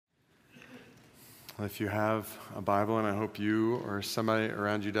Well, if you have a Bible, and I hope you or somebody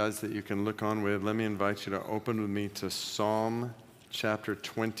around you does that you can look on with, let me invite you to open with me to Psalm chapter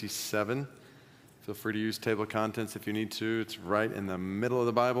 27. Feel free to use table of contents if you need to. It's right in the middle of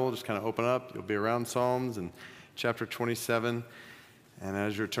the Bible. Just kind of open up. You'll be around Psalms and chapter 27. And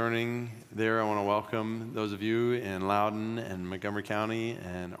as you're turning there, I want to welcome those of you in Loudoun and Montgomery County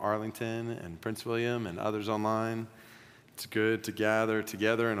and Arlington and Prince William and others online. It's good to gather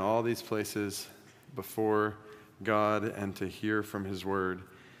together in all these places before God and to hear from His Word.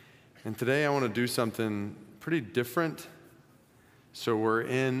 And today I want to do something pretty different. So we're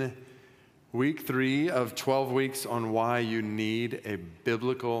in week 3 of 12 weeks on why you need a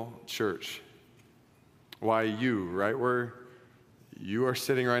biblical church. Why you, right where you are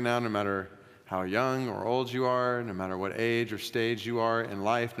sitting right now, no matter how young or old you are, no matter what age or stage you are in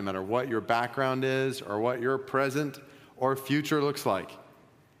life, no matter what your background is or what your present or future looks like,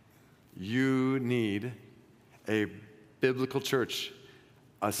 you need a biblical church,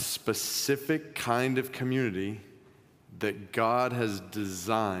 a specific kind of community that God has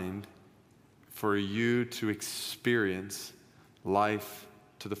designed for you to experience life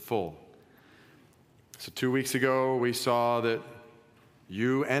to the full. So 2 weeks ago, we saw that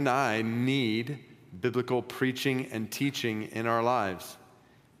you and I need biblical preaching and teaching in our lives,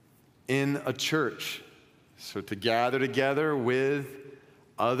 in a church. So to gather together with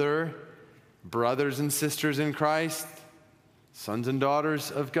other brothers and sisters in Christ, sons and daughters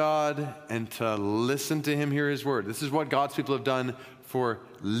of God, and to listen to Him hear His Word. This is what God's people have done for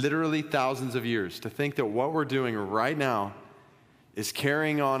literally thousands of years. To think that what we're doing right now is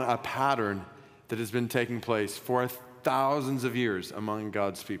carrying on a pattern that has been taking place for thousands of years among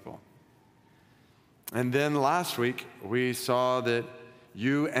God's people. And then last week, we saw that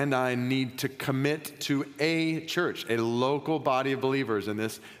you and I need to commit to a church, a local body of believers in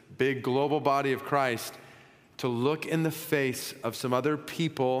this big global body of Christ, to look in the face of some other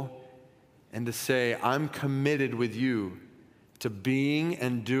people and to say, I'm committed with you to being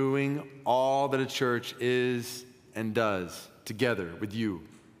and doing all that a church is and does together with you.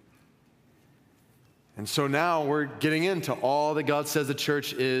 And so now we're getting into all that God says the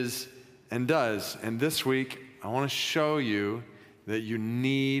church is and does. And this week, I want to show you that you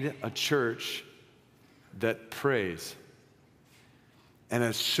need a church that prays. And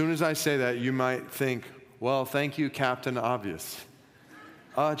as soon as I say that, you might think, well, thank you, Captain Obvious.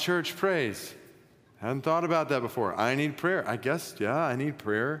 Church prays. Hadn't thought about that before. I need prayer. I guess, yeah, I need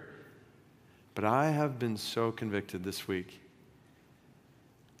prayer. But I have been so convicted this week.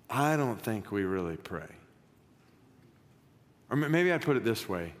 I don't think we really pray. Or maybe I'd put it this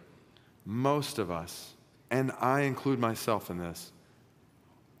way. Most of us, and I include myself in this,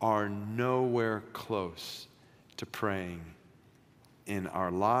 are nowhere close to praying in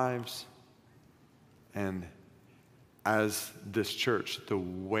our lives and as this church, the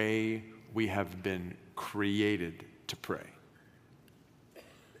way we have been created to pray.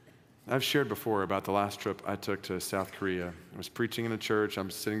 I've shared before about the last trip I took to South Korea. I was preaching in a church. I'm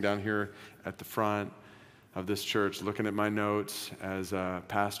sitting down here at the front of this church looking at my notes as a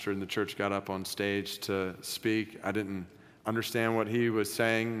pastor in the church got up on stage to speak. I didn't understand what he was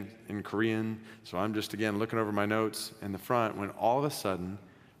saying in Korean, so I'm just, again, looking over my notes in the front when all of a sudden,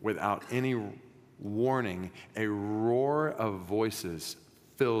 without any warning, a roar of voices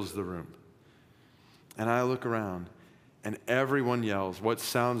fills the room. And I look around, and everyone yells what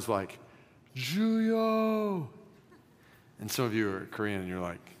sounds like, Juyo! And some of you are Korean, and you're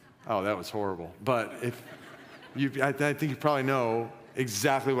like, oh, that was horrible. But if I think you probably know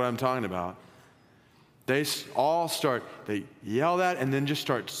exactly what I'm talking about. They yell that and then just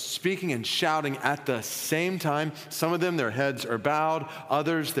start speaking and shouting at the same time. Some of them, their heads are bowed.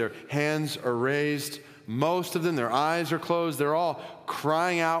 Others, their hands are raised. Most of them, their eyes are closed. They're all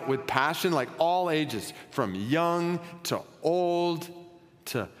crying out with passion, like all ages, from young to old,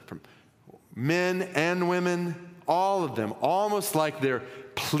 from men and women, all of them, almost like they're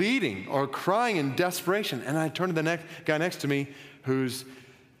pleading or crying in desperation. And I turn to the guy next to me who's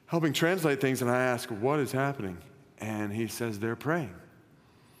helping translate things, and I ask, what is happening? And he says, they're praying.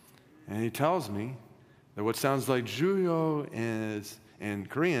 And he tells me that what sounds like Juyo is, in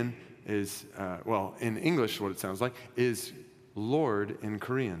Korean, is, in English, what it sounds like, is Lord in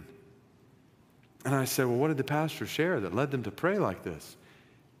Korean. And I said, well, what did the pastor share that led them to pray like this?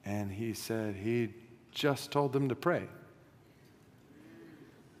 And he said, he just told them to pray.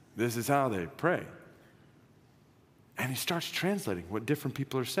 This is how they pray. And he starts translating what different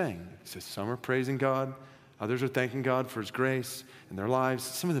people are saying. He says some are praising God, others are thanking God for His grace in their lives,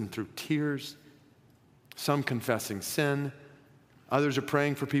 some of them through tears, some confessing sin, others are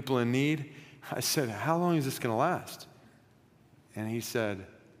praying for people in need. I said, how long is this going to last? And he said,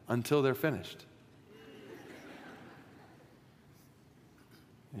 until they're finished.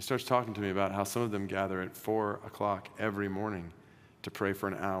 He starts talking to me about how some of them gather at 4 o'clock every morning to pray for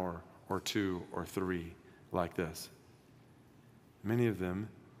an hour or 2 or 3 like this. Many of them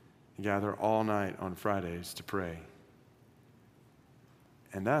gather all night on Fridays to pray.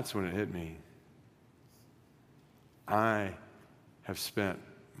 And that's when it hit me. I have spent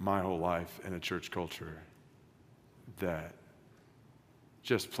my whole life in a church culture that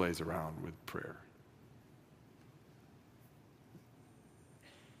just plays around with prayer.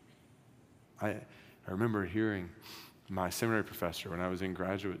 I remember hearing my seminary professor when I was in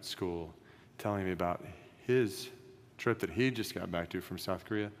graduate school telling me about his trip that he just got back to from South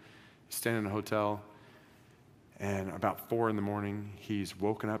Korea. He's staying in a hotel, and about 4 a.m, he's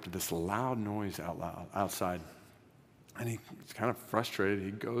woken up to this loud noise outside. And he's kind of frustrated.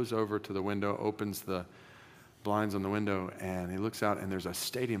 He goes over to the window, opens the blinds on the window, and he looks out, and there's a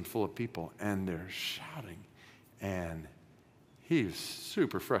stadium full of people, and they're shouting. And he's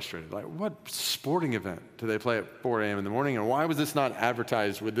super frustrated. Like, what sporting event do they play at 4 a.m. in the morning? And why was this not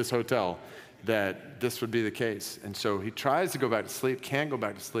advertised with this hotel that this would be the case? And so he tries to go back to sleep, can't go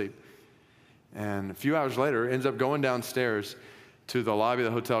back to sleep. And a few hours later, ends up going downstairs to the lobby of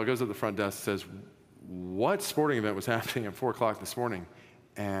the hotel, goes to the front desk, says, what sporting event was happening at 4 o'clock this morning?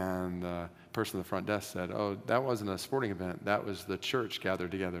 And the person at the front desk said, oh, that wasn't a sporting event. That was the church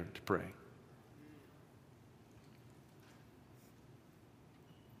gathered together to pray.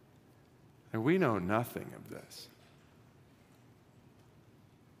 And we know nothing of this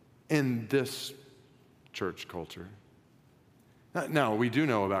in this church culture. Now, we do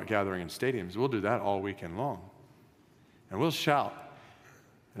know about gathering in stadiums. We'll do that all weekend long. And we'll shout.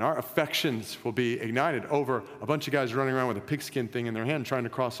 And our affections will be ignited over a bunch of guys running around with a pigskin thing in their hand trying to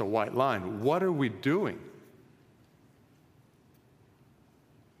cross a white line. What are we doing?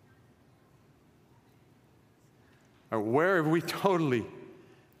 Or where have we totally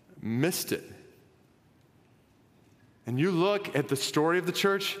missed it? And you look at the story of the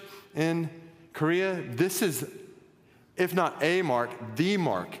church in Korea, this is, if not a mark, the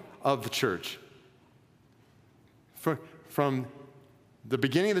mark of the church. From the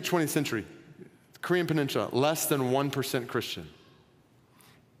beginning of the 20th century, the Korean Peninsula, less than 1% Christian.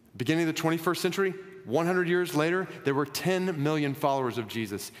 Beginning of the 21st century, 100 years later, there were 10 million followers of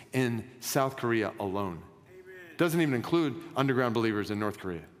Jesus in South Korea alone. Amen. Doesn't even include underground believers in North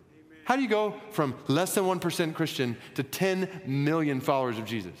Korea. Amen. How do you go from less than 1% Christian to 10 million followers of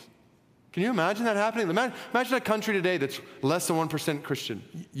Jesus? Can you imagine that happening? Imagine a country today that's less than 1% Christian,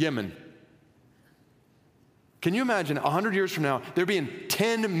 Yemen. Can you imagine 100 years from now, there being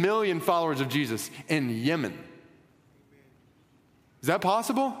 10 million followers of Jesus in Yemen? Is that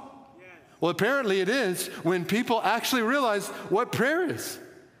possible? Yes. Well, apparently it is when people actually realize what prayer is.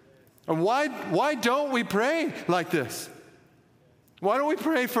 And why don't we pray like this? Why don't we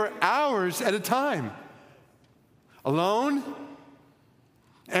pray for hours at a time? Alone?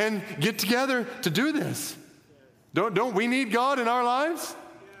 And get together to do this. Don't we need God in our lives?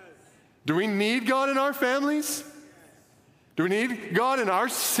 Do we need God in our families? Do we need God in our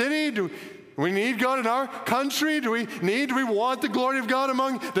city? Do we need God in our country? Do we want the glory of God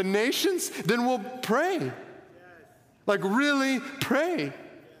among the nations? Then we'll pray. Yes. Like really pray. Yes.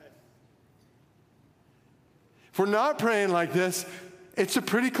 If we're not praying like this, it's a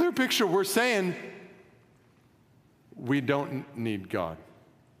pretty clear picture. We're saying we don't need God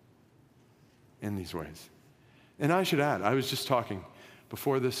in these ways. And I should add, I was just talking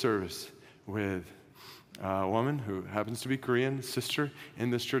before this service with a woman who happens to be Korean, sister in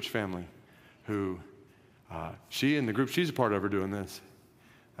this church family, who she and the group she's a part of are doing this.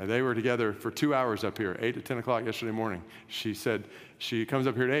 They were together for 2 hours up here, 8 to 10 o'clock yesterday morning. She said she comes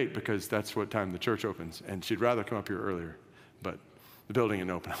up here at 8 because that's what time the church opens, and she'd rather come up here earlier, but the building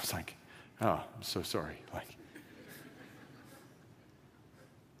didn't open. I was like, oh, I'm so sorry.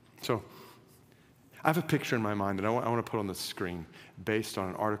 So I have a picture in my mind that I want to put on the screen based on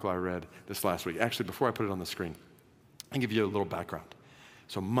an article I read this last week. Actually, before I put it on the screen, I'll give you a little background.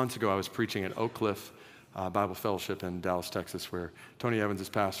 So months ago, I was preaching at Oak Cliff Bible Fellowship in Dallas, Texas, where Tony Evans is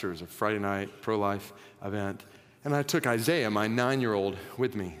pastor. It was a Friday night pro-life event. And I took Isaiah, my 9-year-old,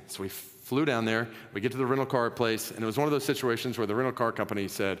 with me. So we flew down there. We get to the rental car place, and it was one of those situations where the rental car company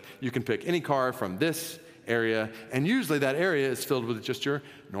said, you can pick any car from this area, and usually that area is filled with just your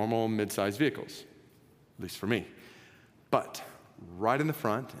normal mid-sized vehicles. At least for me. But right in the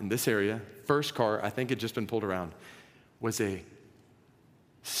front, in this area, first car, I think had just been pulled around, was a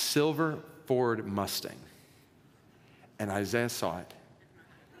silver Ford Mustang. And Isaiah saw it.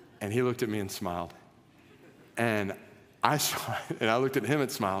 And he looked at me and smiled. And I looked at him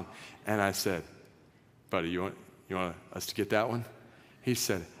and smiled. And I said, buddy, you want us to get that one? He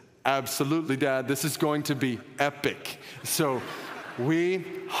said, absolutely, Dad. This is going to be epic. So we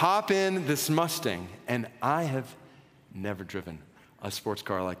hop in this Mustang, and I have never driven a sports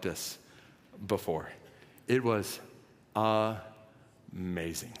car like this before. It was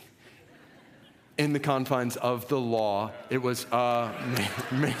amazing. In the confines of the law, it was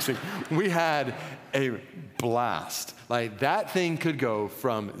amazing. We had a blast. Like, that thing could go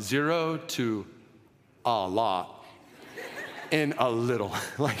from 0 to a lot in a little.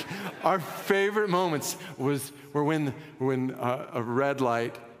 Like, our favorite moments were when a red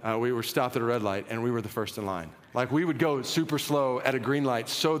light, we were stopped at a red light and we were the first in line. Like, we would go super slow at a green light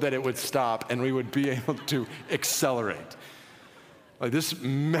so that it would stop and we would be able to accelerate. Like, this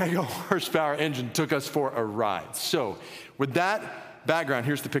mega horsepower engine took us for a ride. So with that background,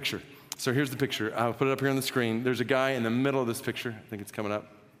 here's the picture. So here's the picture. I'll put it up here on the screen. There's a guy in the middle of this picture. I think it's coming up.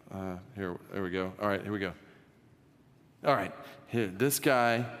 There we go. All right, here we go. All right, here, this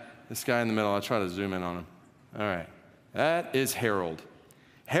guy in the middle. I'll try to zoom in on him. All right, that is Harold.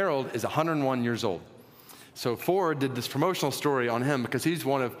 Harold is 101 years old. So Ford did this promotional story on him because he's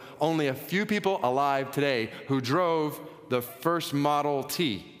one of only a few people alive today who drove the first Model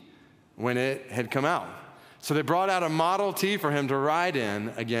T when it had come out. So they brought out a Model T for him to ride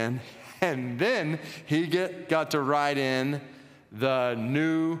in again, and then he got to ride in the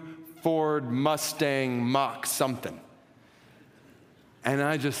new Ford Mustang Mach something. And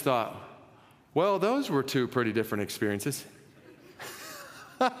I just thought, well, those were two pretty different experiences.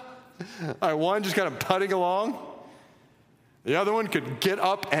 One just kind of putting along. The other one could get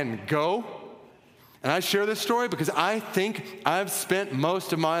up and go. And I share this story because I think I've spent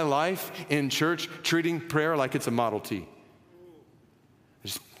most of my life in church treating prayer like it's a Model T.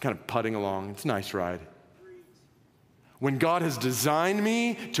 Just kind of putting along. It's a nice ride. When God has designed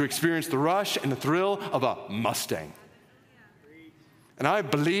me to experience the rush and the thrill of a Mustang. And I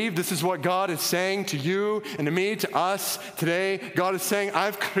believe this is what God is saying to you and to me, to us today. God is saying,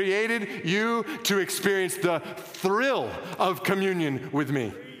 I've created you to experience the thrill of communion with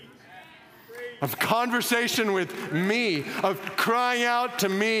me, of conversation with me, of crying out to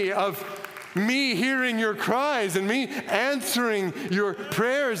me, of me hearing your cries and me answering your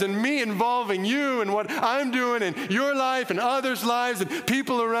prayers and me involving you in what I'm doing in your life and others' lives and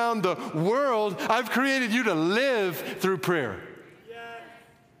people around the world. I've created you to live through prayer.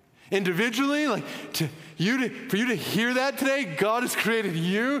 Individually, for you to hear that today, God has created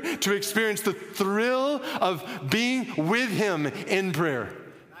you to experience the thrill of being with Him in prayer.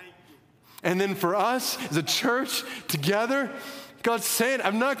 And then for us as a church together, God's saying,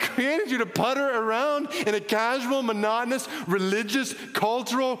 I've not created you to putter around in a casual, monotonous, religious,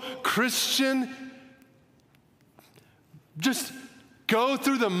 cultural, Christian, just go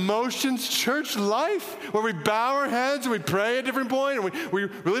through the motions church life where we bow our heads and we pray at different points and we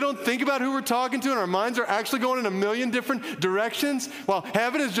really don't think about who we're talking to and our minds are actually going in a million different directions while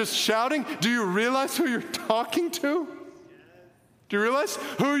heaven is just shouting. Do you realize who you're talking to? Do you realize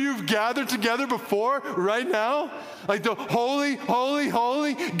who you've gathered together before right now? Like the holy, holy,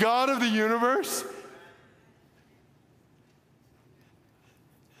 holy God of the universe.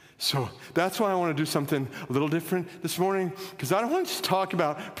 So that's why I want to do something a little different this morning, because I don't want to just talk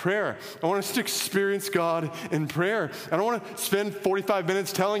about prayer. I want us to experience God in prayer. I don't want to spend 45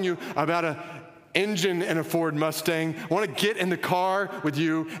 minutes telling you about an engine in a Ford Mustang. I want to get in the car with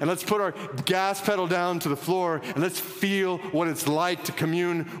you and let's put our gas pedal down to the floor and let's feel what it's like to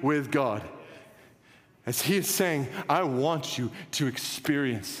commune with God. As He is saying, I want you to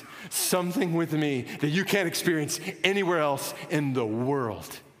experience something with me that you can't experience anywhere else in the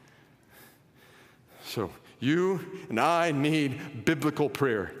world. So you and I need biblical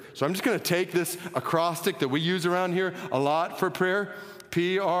prayer. So I'm just going to take this acrostic that we use around here a lot for prayer,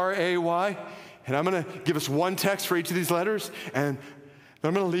 P-R-A-Y, and I'm going to give us one text for each of these letters, and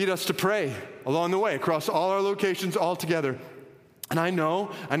I'm going to lead us to pray along the way across all our locations all together. And I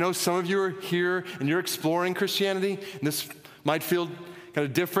know some of you are here and you're exploring Christianity, and this might feel kind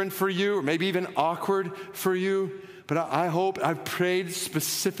of different for you or maybe even awkward for you, but I hope, I've prayed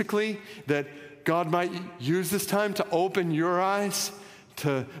specifically that God might use this time to open your eyes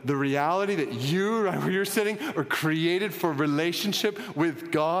to the reality that you, right where you're sitting, are created for relationship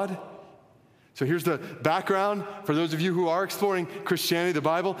with God. So here's the background for those of you who are exploring Christianity. The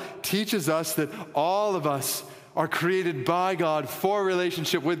Bible teaches us that all of us are created by God for a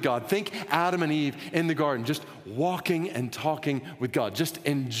relationship with God. Think Adam and Eve in the garden, just walking and talking with God, just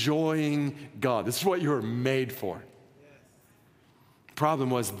enjoying God. This is what you are made for.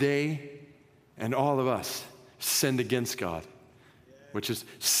 problem was they and all of us sinned against God, which has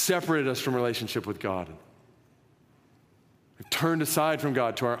separated us from relationship with God. We've turned aside from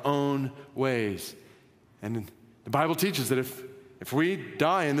God to our own ways. And the Bible teaches that if we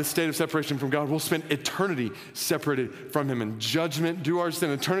die in this state of separation from God, we'll spend eternity separated from him in judgment due our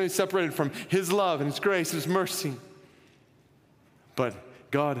sin, eternity separated from his love and his grace and his mercy. But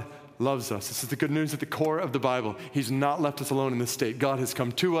God loves us. This is the good news at the core of the Bible. He's not left us alone in this state. God has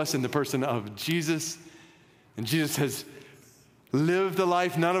come to us in the person of Jesus, and Jesus has lived a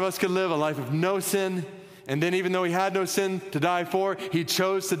life none of us could live, a life of no sin. And then even though he had no sin to die for, he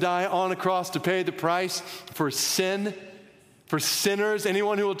chose to die on a cross to pay the price for sin, for sinners,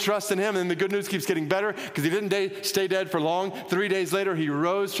 anyone who will trust in him. And the good news keeps getting better because he didn't stay dead for long. 3 days later, he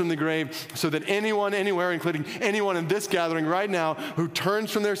rose from the grave so that anyone, anywhere, including anyone in this gathering right now who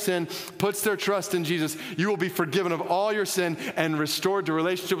turns from their sin, puts their trust in Jesus, you will be forgiven of all your sin and restored to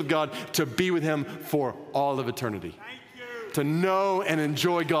relationship with God to be with him for all of eternity. To know and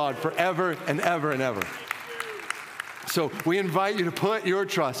enjoy God forever and ever and ever. So we invite you to put your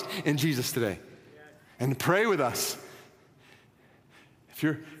trust in Jesus today and pray with us. If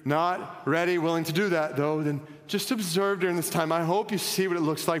you're not ready, willing to do that, though, then just observe during this time. I hope you see what it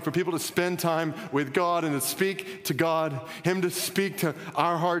looks like for people to spend time with God and to speak to God, him to speak to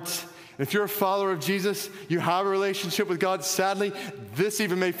our hearts. And if you're a follower of Jesus, you have a relationship with God. Sadly, this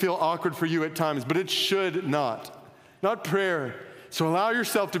even may feel awkward for you at times, but it should not. Not prayer. So allow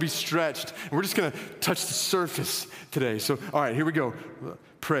yourself to be stretched. And we're just going to touch the surface today. So, all right, here we go.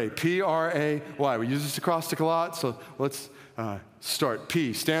 Pray. P-R-A-Y. We use this acrostic a lot, so let's start.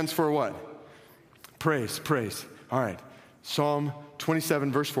 P stands for what? Praise, praise. All right. Psalm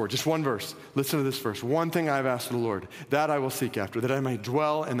 27, verse 4. Just one verse. Listen to this verse. One thing I have asked of the Lord, that I will seek after, that I may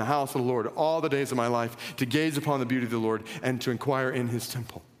dwell in the house of the Lord all the days of my life, to gaze upon the beauty of the Lord and to inquire in his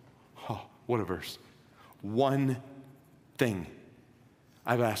temple. Oh, what a verse. One thing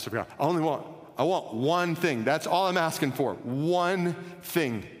I've asked of God. I want one thing. That's all I'm asking for. One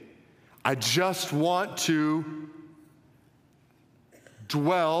thing. I just want to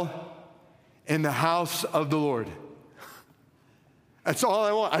dwell in the house of the Lord. That's all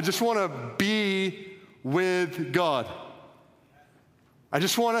I want. I just want to be with God. I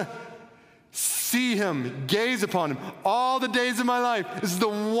just want to see him, gaze upon him all the days of my life. This is the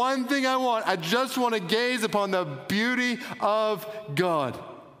one thing I want. I just want to gaze upon the beauty of God.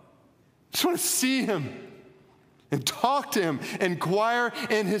 I just want to see him and talk to him, inquire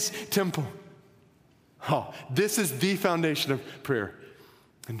in his temple. Oh, this is the foundation of prayer.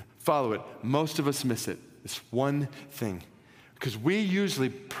 And follow it. Most of us miss it. This one thing. Because we usually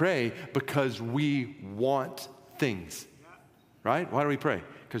pray because we want things. Right? Why do we pray?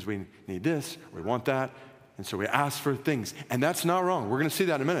 Because we need this, we want that, and so we ask for things. And that's not wrong. We're going to see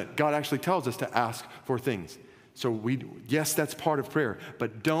that in a minute. God actually tells us to ask for things. So yes, that's part of prayer,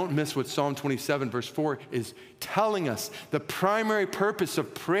 but don't miss what Psalm 27 verse 4 is telling us. The primary purpose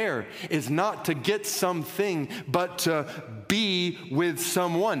of prayer is not to get something, but to be with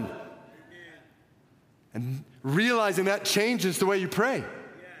someone. And realizing that changes the way you pray.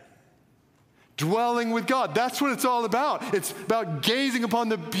 Dwelling with God. That's what it's all about. It's about gazing upon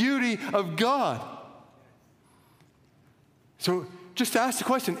the beauty of God. So just ask the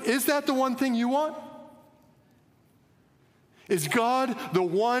question, is that the one thing you want? Is God the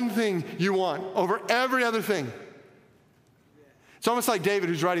one thing you want over every other thing? It's almost like David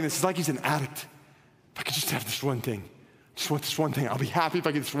who's writing this. It's like he's an addict. If I could just have this one thing. Just want this one thing. I'll be happy if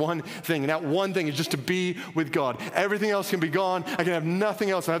I get this one thing. And that one thing is just to be with God. Everything else can be gone. I can have nothing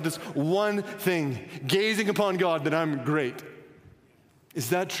else. I have this one thing. Gazing upon God that I'm great.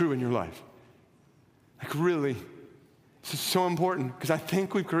 Is that true in your life? Like really? This is so important because I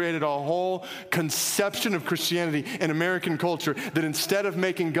think we've created a whole conception of Christianity in American culture that instead of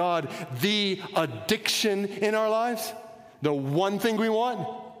making God the addiction in our lives, the one thing we want,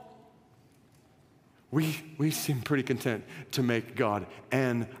 we seem pretty content to make God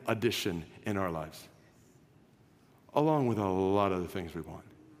an addition in our lives, along with a lot of other things we want.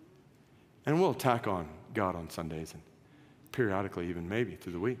 And we'll tack on God on Sundays and periodically even maybe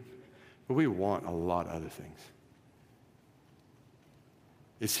through the week. But we want a lot of other things.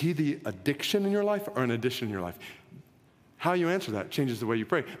 Is he the addiction in your life or an addition in your life? How you answer that changes the way you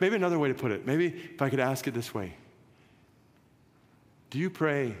pray. Maybe another way to put it, maybe if I could ask it this way. Do you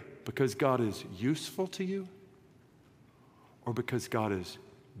pray because God is useful to you or because God is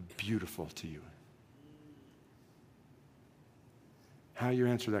beautiful to you? How you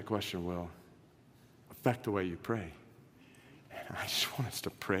answer that question will affect the way you pray. And I just want us to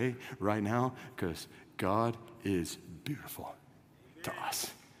pray right now because God is beautiful. to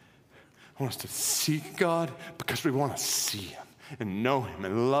us. I want us to seek God because we want to see him and know him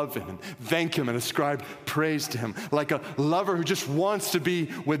and love him and thank him and ascribe praise to him, like a lover who just wants to be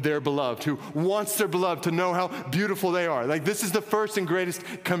with their beloved, who wants their beloved to know how beautiful they are. Like, this is the first and greatest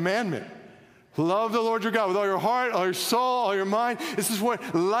commandment. Love the Lord your God with all your heart, all your soul, all your mind. This is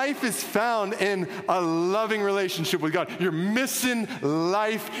what life is found in, a loving relationship with God. You're missing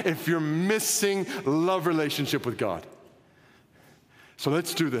life if you're missing love relationship with God. So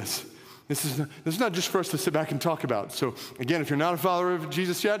let's do this. This is not just for us to sit back and talk about. So again, if you're not a follower of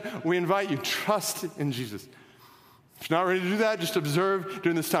Jesus yet, we invite you, trust in Jesus. If you're not ready to do that, just observe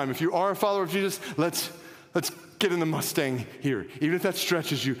during this time. If you are a follower of Jesus, let's get in the Mustang here, even if that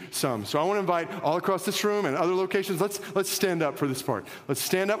stretches you some. So I want to invite all across this room and other locations, let's stand up for this part. Let's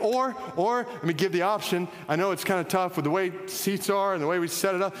stand up, or let me give the option. I know it's kind of tough with the way seats are and the way we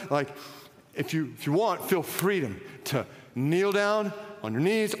set it up. Like, if you want, feel freedom to kneel down on your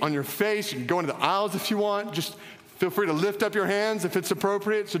knees, on your face. You can go into the aisles if you want. Just feel free to lift up your hands if it's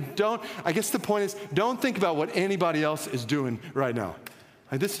appropriate. So I guess the point is, don't think about what anybody else is doing right now.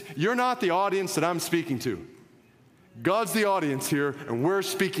 Like this, you're not the audience that I'm speaking to. God's the audience here, and we're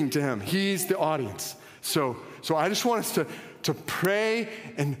speaking to him. He's the audience. So I just want us to pray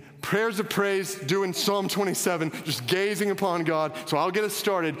and prayers of praise, doing Psalm 27, just gazing upon God. So I'll get us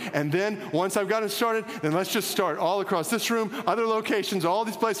started. And then once I've got it started, then let's just start all across this room, other locations, all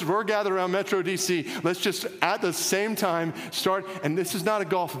these places we're gathered around Metro DC. Let's just at the same time start. And this is not a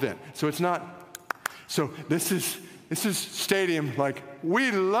golf event. So it's not. So this is stadium, like,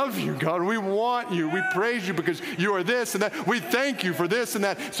 we love you, God. We want you. We praise you because you are this and that. We thank you for this and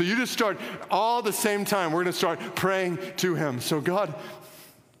that. So you just start all at the same time. We're going to start praying to him. So God,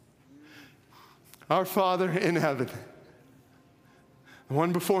 our Father in heaven, the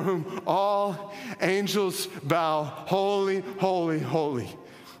one before whom all angels bow, holy, holy, holy.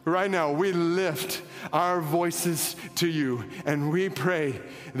 Right now, we lift our voices to you, and we pray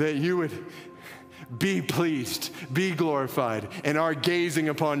that you would be pleased, be glorified in our gazing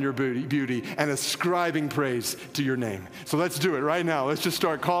upon your beauty and ascribing praise to your name. So let's do it right now. Let's just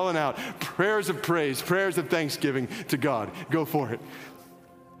start calling out prayers of praise, prayers of thanksgiving to God. Go for it.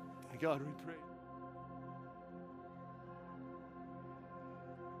 God, we pray.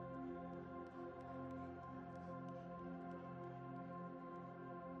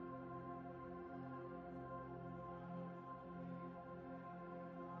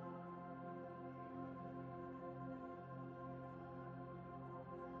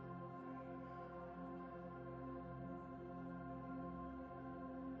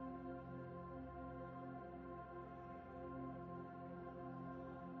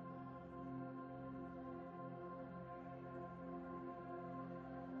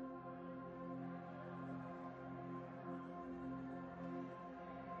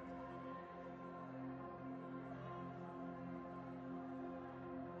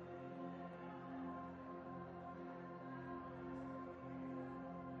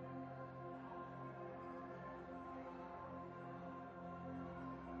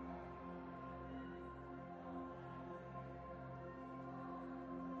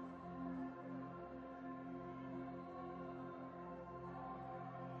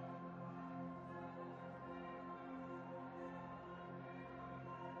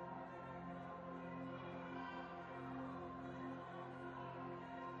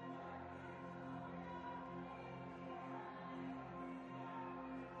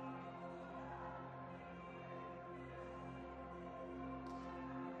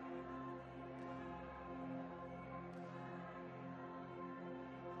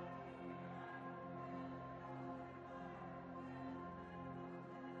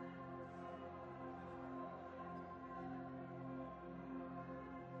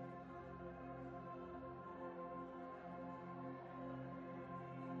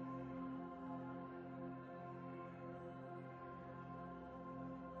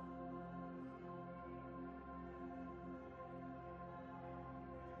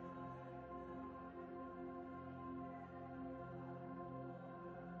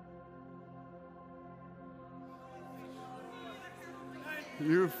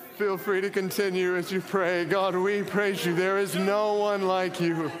 You feel free to continue as you pray. God, we praise you. There is no one like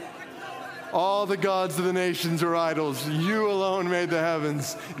you. All the gods of the nations are idols. You alone made the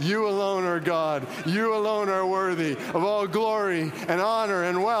heavens. You alone are God. You alone are worthy of all glory and honor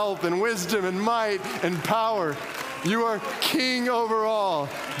and wealth and wisdom and might and power. You are king over all.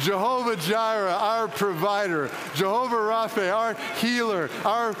 Jehovah Jireh, our provider. Jehovah Rapha, our healer,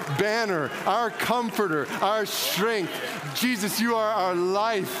 our banner, our comforter, our strength. Jesus, you are our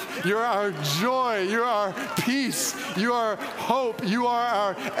life. You are our joy. You are our peace. You are hope. You are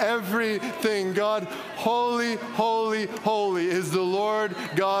our everything. God, holy, holy, holy is the Lord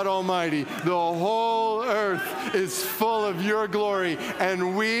God Almighty. The whole earth is full of your glory,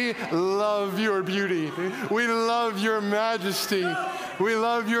 and we love your beauty. We love your majesty. We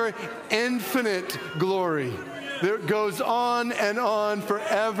love your infinite glory that goes on and on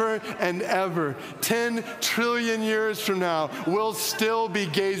forever and ever. 10 trillion years from now, we'll still be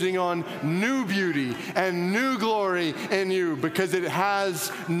gazing on new beauty and new glory in you because it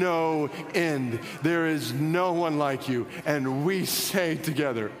has no end. There is no one like you. And we say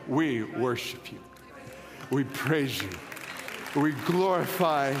together, we worship you. We praise you. We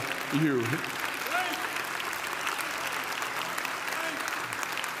glorify you.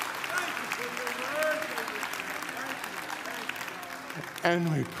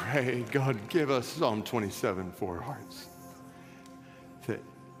 And we pray, God, give us Psalm 27 for our hearts, that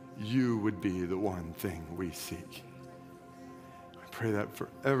you would be the one thing we seek. I pray that for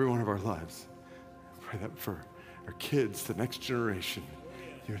every one of our lives. I pray that for our kids, the next generation,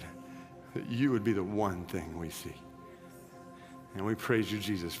 that you would be the one thing we seek. And we praise you,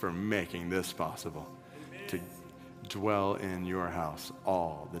 Jesus, for making this possible, to dwell in your house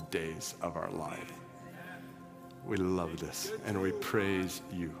all the days of our life. We love this, and we praise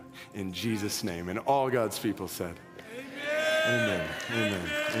you. In Jesus' name, and all God's people said, amen, amen,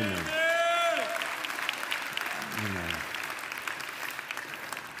 amen, amen.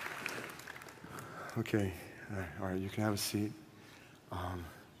 Okay, all right, you can have a seat.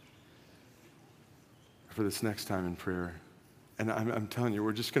 For this next time in prayer, and I'm telling you,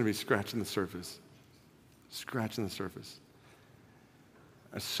 we're just going to be scratching the surface. Scratching the surface.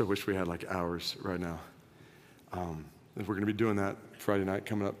 I so wish we had like hours right now. We're going to be doing that Friday night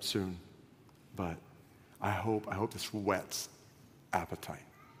coming up soon. But I hope this whets appetite.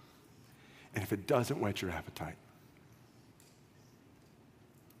 And if it doesn't whet your appetite,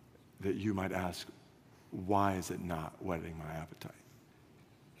 that you might ask, why is it not whetting my appetite?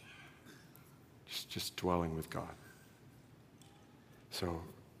 Just dwelling with God. So,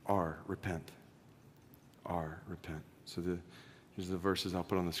 repent. Repent. So here's the verses I'll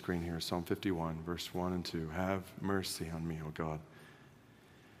put on the screen here. Psalm 51, verse 1 and 2. Have mercy on me, O God,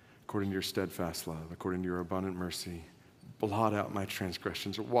 according to your steadfast love, according to your abundant mercy. Blot out my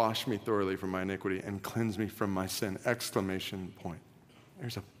transgressions. Wash me thoroughly from my iniquity and cleanse me from my sin. Exclamation point.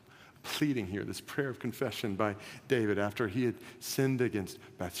 There's a pleading here, this prayer of confession by David after he had sinned against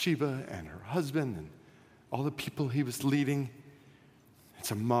Bathsheba and her husband and all the people he was leading. It's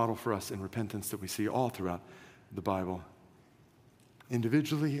a model for us in repentance that we see all throughout the Bible.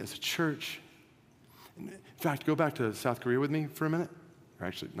 Individually, as a church. In fact, go back to South Korea with me for a minute. Or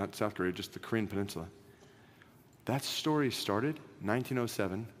actually, not South Korea, just the Korean Peninsula. That story started in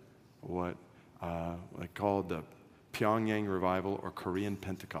 1907, what they called the Pyongyang Revival or Korean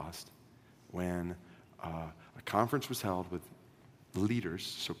Pentecost, when a conference was held with leaders,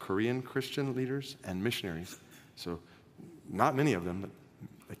 so Korean Christian leaders and missionaries. So not many of them, but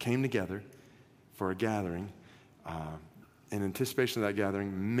they came together for a gathering. In anticipation of that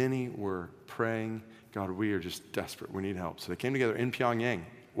gathering, many were praying, God, we are just desperate. We need help. So they came together in Pyongyang,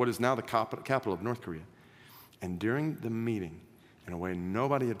 what is now the capital of North Korea. And during the meeting, in a way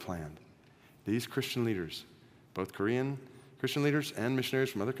nobody had planned, these Christian leaders, both Korean Christian leaders and missionaries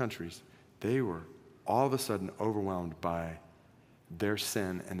from other countries, they were all of a sudden overwhelmed by their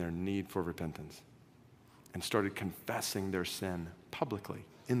sin and their need for repentance and started confessing their sin publicly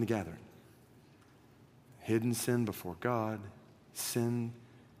in the gathering. Hidden sin before God, sin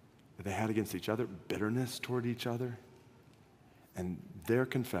that they had against each other, bitterness toward each other. And their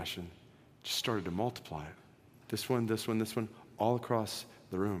confession just started to multiply. This one, all across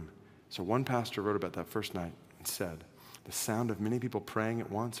the room. So one pastor wrote about that first night and said, the sound of many people praying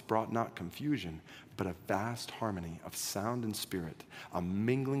at once brought not confusion, but a vast harmony of sound and spirit, a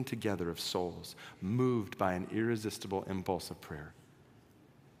mingling together of souls, moved by an irresistible impulse of prayer.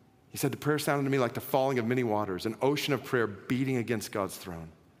 He said, the prayer sounded to me like the falling of many waters, an ocean of prayer beating against God's throne.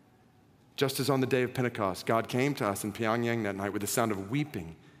 Just as on the day of Pentecost, God came to us in Pyongyang that night with the sound of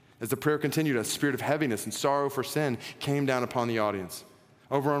weeping. As the prayer continued, a spirit of heaviness and sorrow for sin came down upon the audience.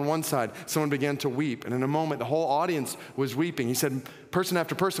 Over on one side, someone began to weep, and in a moment, the whole audience was weeping. He said person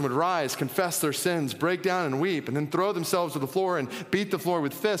after person would rise, confess their sins, break down and weep, and then throw themselves to the floor and beat the floor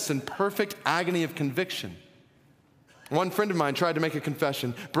with fists in perfect agony of conviction. One friend of mine tried to make a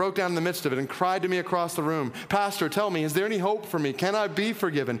confession, broke down in the midst of it, and cried to me across the room, "Pastor, tell me, is there any hope for me? Can I be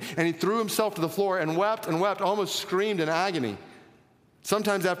forgiven?" And he threw himself to the floor and wept, almost screamed in agony.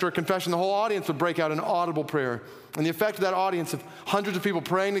 Sometimes after a confession, the whole audience would break out in audible prayer. And the effect of that audience of hundreds of people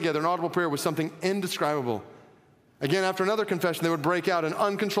praying together in audible prayer was something indescribable. Again, after another confession, they would break out in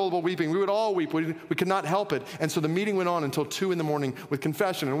uncontrollable weeping. We would all weep. We could not help it. And so the meeting went on until 2 a.m. with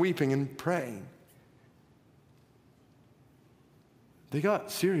confession and weeping and praying. They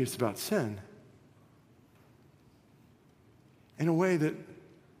got serious about sin in a way that,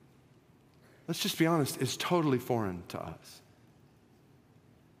 let's just be honest, is totally foreign to us.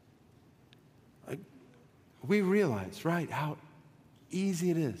 We realize, right, how easy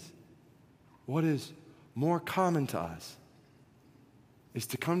it is. What is more common to us is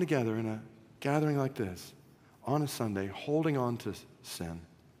to come together in a gathering like this on a Sunday, holding on to sin,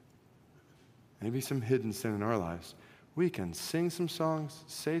 maybe some hidden sin in our lives. We can sing some songs,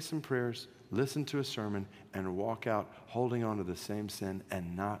 say some prayers, listen to a sermon, and walk out holding on to the same sin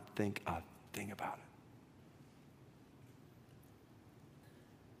and not think a thing about it.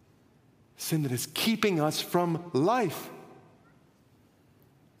 Sin that is keeping us from life.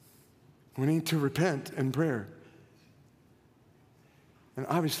 We need to repent in prayer. And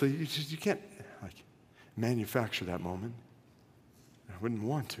obviously, you can't manufacture that moment. I wouldn't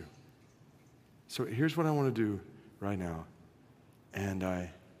want to. So here's what I want to do right now. And I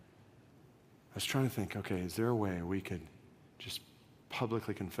was trying to think, okay, is there a way we could just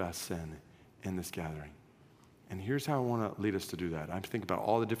publicly confess sin in this gathering? And here's how I want to lead us to do that. I'm thinking about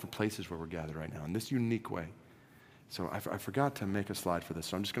all the different places where we're gathered right now in this unique way. So I forgot to make a slide for this,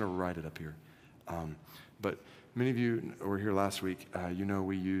 so I'm just going to write it up here. But many of you were here last week.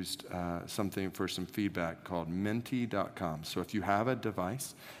 We used something for some feedback called menti.com. So if you have a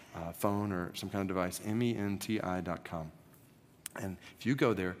device, phone or some kind of device, menti.com. And if you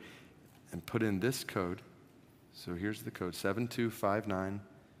go there and put in this code, so here's the code,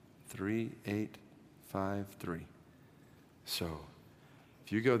 72593853. So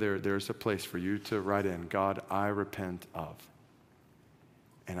if you go there, there's a place for you to write in, "God, I repent of."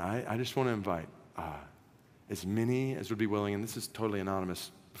 And I just want to invite as many as would be willing, and this is totally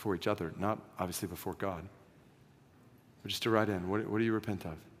anonymous before each other, not obviously before God, but just to write in, what do you repent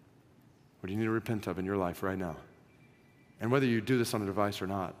of? What do you need to repent of in your life right now? And whether you do this on a device or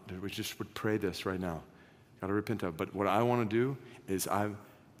not, we just would pray this right now. Got to repent of. But what I want to do is I'm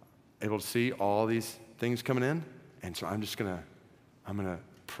able to see all these things coming in, and so I'm going to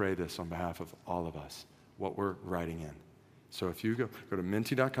pray this on behalf of all of us, what we're writing in. So if you go to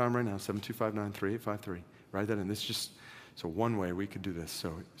menti.com right now, 72593853, write that in. This is just, so one way we could do this.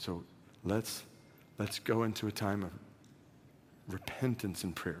 So let's go into a time of repentance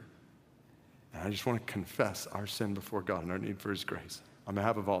and prayer. And I just want to confess our sin before God and our need for His grace on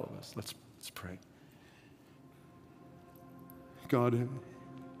behalf of all of us. Let's pray. God,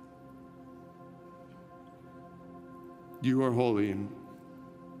 you are holy, and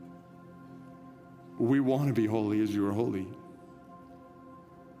we want to be holy as you are holy.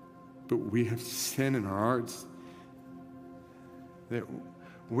 But we have sin in our hearts that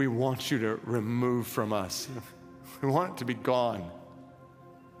we want you to remove from us. We want it to be gone.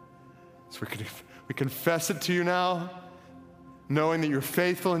 So we confess it to you now, knowing that you're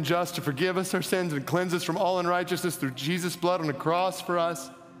faithful and just to forgive us our sins and cleanse us from all unrighteousness through Jesus' blood on the cross for us.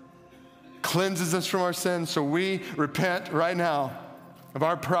 Cleanses us from our sins, so we repent right now of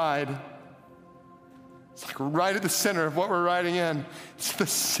our pride. It's like right at the center of what we're writing in. It's the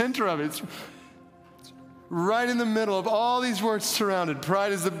center of it. It's right in the middle of all these words surrounded.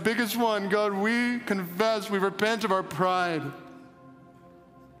 Pride is the biggest one. God, we confess, we repent of our pride.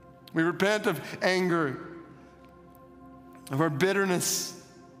 We repent of anger, of our bitterness.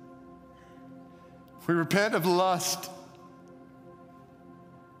 We repent of lust.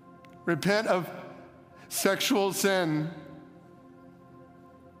 Repent of sexual sin.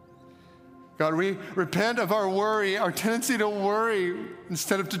 God, we repent of our worry, our tendency to worry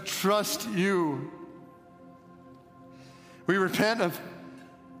instead of to trust you. We repent of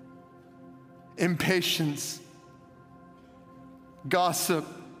impatience, gossip,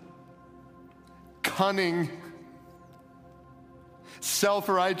 cunning,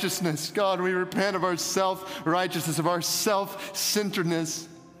 self-righteousness. God, we repent of our self-righteousness, of our self-centeredness.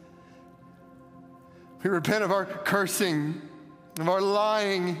 We repent of our cursing, of our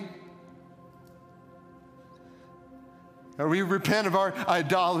lying. Or we repent of our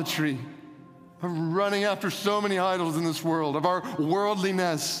idolatry, of running after so many idols in this world, of our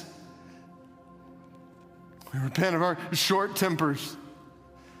worldliness. We repent of our short tempers,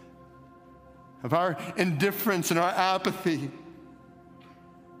 of our indifference and our apathy.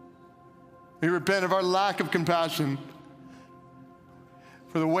 We repent of our lack of compassion,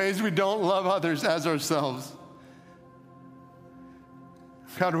 for the ways we don't love others as ourselves.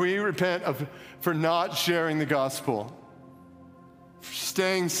 God, we repent for not sharing the gospel, for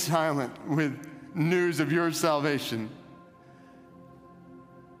staying silent with news of your salvation.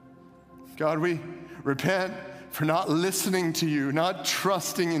 God, we repent for not listening to you, not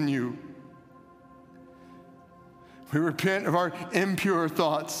trusting in you. We repent of our impure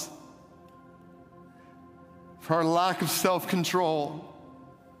thoughts, for our lack of self-control,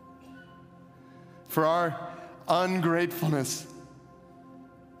 for our ungratefulness,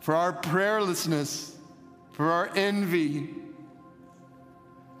 for our prayerlessness, for our envy,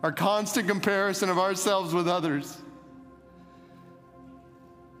 our constant comparison of ourselves with others.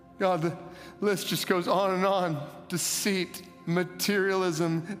 God, the list just goes on and on. Deceit,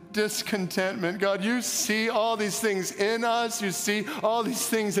 materialism, discontentment. God, you see all these things in us. You see all these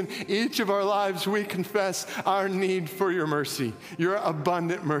things in each of our lives. We confess our need for your mercy, your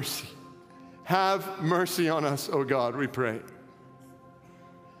abundant mercy. Have mercy on us, O God, we pray.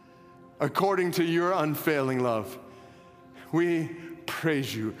 According to your unfailing love, we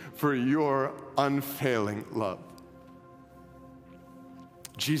praise you for your unfailing love.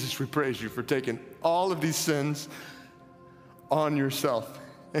 Jesus, we praise you for taking all of these sins on yourself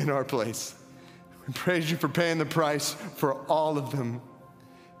in our place. We praise you for paying the price for all of them.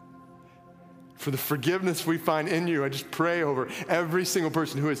 For the forgiveness we find in you, I just pray over every single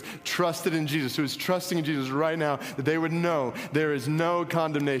person who has trusted in Jesus, who is trusting in Jesus right now, that they would know there is no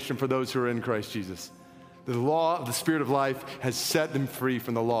condemnation for those who are in Christ Jesus. The law of the Spirit of life has set them free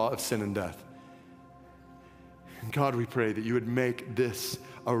from the law of sin and death. And God, we pray that you would make this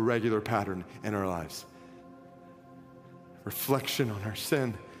a regular pattern in our lives. Reflection on our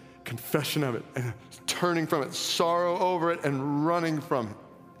sin, confession of it, and turning from it, sorrow over it, and running from it.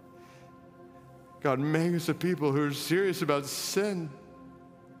 God, make us a people who are serious about sin.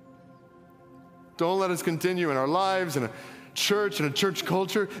 Don't let us continue in our lives in a church and a church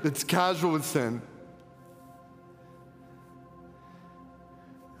culture that's casual with sin.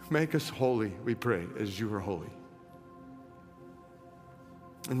 Make us holy, we pray, as you are holy.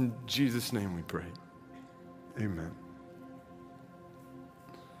 In Jesus' name we pray. Amen.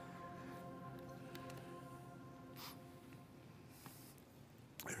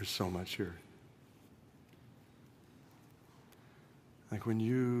 There's so much here. Like when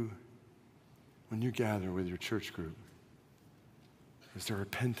you gather with your church group, is there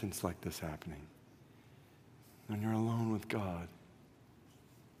repentance like this happening? When you're alone with God,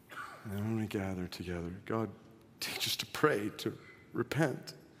 and then when we gather together, God, teach us to pray, to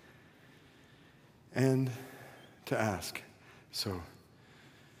repent, and to ask. So,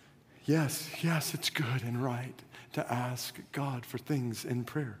 yes, it's good and right to ask God for things in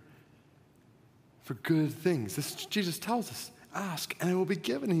prayer, for good things. This Jesus tells us. Ask, and it will be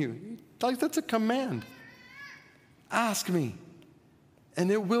given to you. That's a command. Ask me,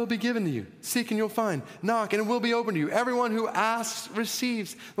 and it will be given to you. Seek, and you'll find. Knock, and it will be open to you. Everyone who asks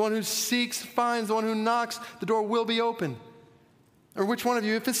receives. The one who seeks finds. The one who knocks, the door will be open. Or which one of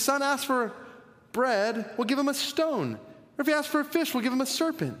you, if his son asks for bread, will give him a stone? Or if he asks for a fish, will give him a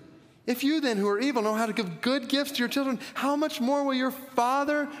serpent? If you then, who are evil, know how to give good gifts to your children, how much more will your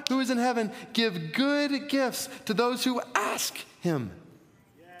Father who is in heaven give good gifts to those who ask him?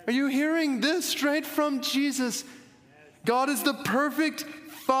 Yes. Are you hearing this straight from Jesus? Yes. God is the perfect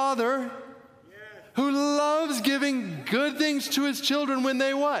Father, yes, who loves giving good things to his children when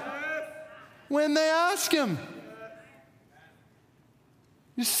they what? Yes. When they ask him. Yes.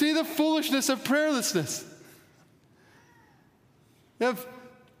 You see the foolishness of prayerlessness. You have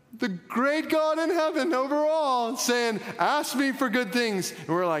the great God in heaven over all saying, ask me for good things. And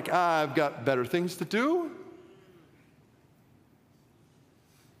we're like, I've got better things to do.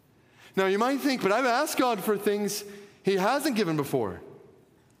 Now you might think, but I've asked God for things he hasn't given before.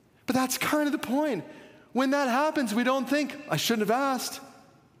 But that's kind of the point. When that happens, we don't think, I shouldn't have asked.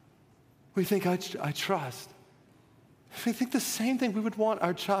 We think, I trust. We think the same thing we would want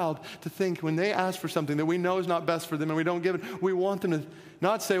our child to think when they ask for something that we know is not best for them and we don't give it. We want them to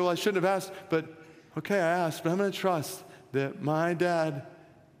not say, well, I shouldn't have asked, but okay, I asked, but I'm going to trust that my dad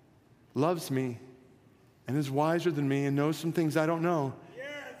loves me and is wiser than me and knows some things I don't know. Yes.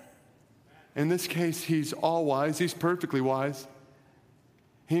 In this case, he's all wise. He's perfectly wise.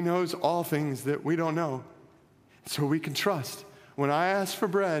 He knows all things that we don't know. So we can trust. When I ask for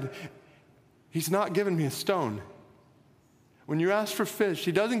bread, he's not giving me a stone. When you ask for fish,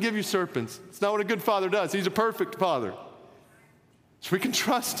 he doesn't give you serpents. It's not what a good father does. He's a perfect father. So we can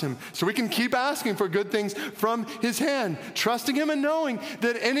trust him, so we can keep asking for good things from his hand, trusting him and knowing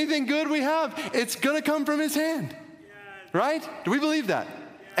that anything good we have, it's going to come from his hand. Right? Do we believe that?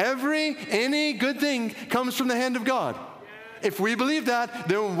 Any good thing comes from the hand of God. If we believe that,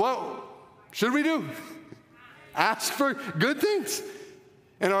 then what should we do? Ask for good things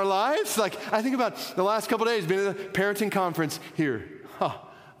in our lives. Like, I think about the last couple of days being at a parenting conference here.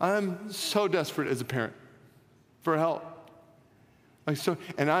 I'm so desperate as a parent for help. I'm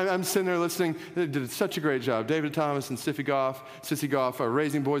sitting there listening. They did such a great job. David Thomas and Sissy Goff are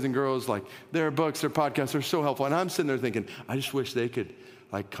raising boys and girls. Like, their books, their podcasts are so helpful. And I'm sitting there thinking, I just wish they could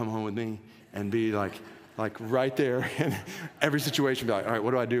come home with me and be like right there in every situation. Be like, all right,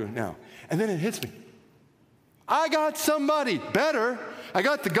 what do I do now? And then it hits me. I got somebody better. I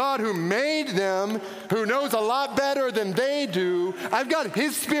got the God who made them, who knows a lot better than they do. I've got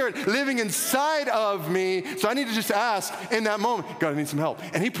his spirit living inside of me. So I need to just ask in that moment, God, I need some help.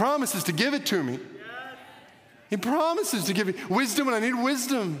 And he promises to give it to me. He promises to give me wisdom when I need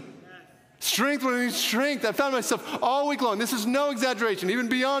wisdom. Strength when I need strength. I found myself all week long. This is no exaggeration, even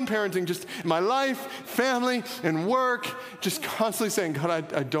beyond parenting, just in my life, family, and work, just constantly saying,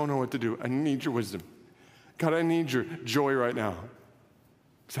 God, I don't know what to do. I need your wisdom. God, I need your joy right now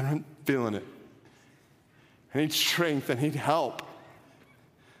because I'm not feeling it. I need strength. I need help.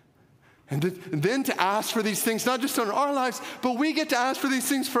 And then to ask for these things, not just in our lives, but we get to ask for these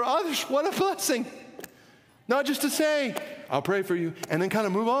things for others. What a blessing. Not just to say, I'll pray for you, and then kind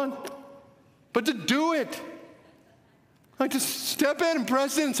of move on, but to do it. Like to step in and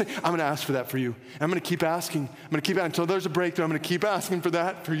press in and say, I'm going to ask for that for you. And I'm going to keep asking. I'm going to keep asking until there's a breakthrough. I'm going to keep asking for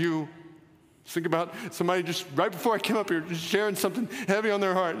that for you. Think about somebody just right before I came up here, just sharing something heavy on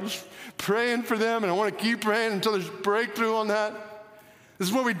their heart, just praying for them, and I want to keep praying until there's breakthrough on that. This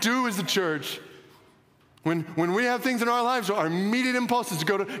is what we do as the church. When we have things in our lives, our immediate impulse is to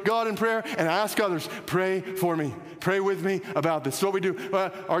go to God in prayer and ask others, pray for me, pray with me about this. So what we do,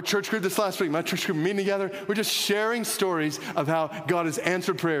 our church group this last week, my church group meeting together, we're just sharing stories of how God has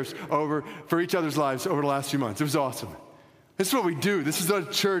answered prayers for each other's lives over the last few months. It was awesome. This is what we do. This is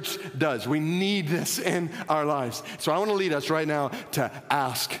what church does. We need this in our lives. So I want to lead us right now to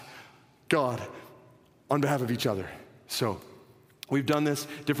ask God on behalf of each other. So we've done this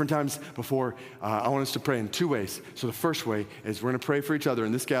different times before. I want us to pray in two ways. So the first way is we're going to pray for each other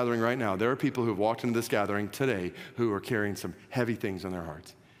in this gathering right now. There are people who have walked into this gathering today who are carrying some heavy things on their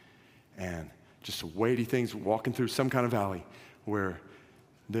hearts. And just weighty things, walking through some kind of valley where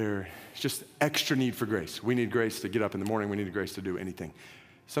there's just extra need for grace. We need grace to get up in the morning. We need grace to do anything.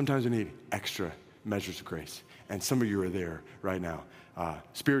 Sometimes we need extra measures of grace. And some of you are there right now.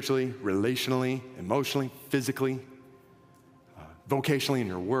 Spiritually, relationally, emotionally, physically, vocationally in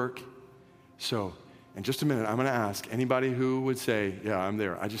your work. So in just a minute, I'm going to ask anybody who would say, yeah, I'm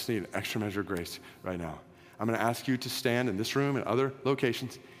there. I just need an extra measure of grace right now. I'm going to ask you to stand in this room and other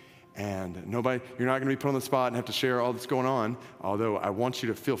locations. And you're not going to be put on the spot and have to share all that's going on, although I want you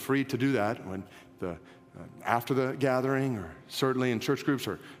to feel free to do that when after the gathering, or certainly in church groups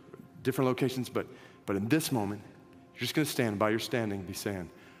or different locations. But in this moment, you're just going to stand by your standing, be saying,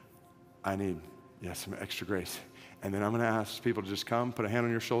 I need, some extra grace. And then I'm going to ask people to just come, put a hand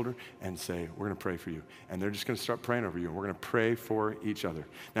on your shoulder, and say, we're going to pray for you. And they're just going to start praying over you, and we're going to pray for each other.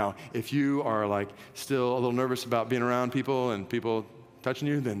 Now, if you are still a little nervous about being around people and people touching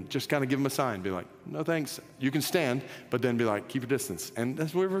you, then just kind of give them a sign. Be like, no thanks. You can stand, but then be like, keep your distance. And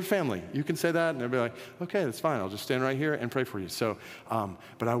that's where we're family. You can say that, and they'll be like, okay, that's fine. I'll just stand right here and pray for you. So,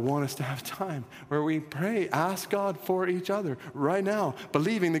 but I want us to have time where we pray, ask God for each other right now,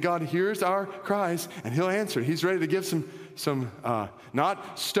 believing that God hears our cries and he'll answer. He's ready to give some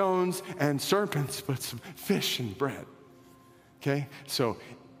not stones and serpents, but some fish and bread. Okay? So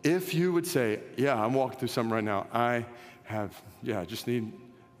if you would say, yeah, I'm walking through something right now. I just need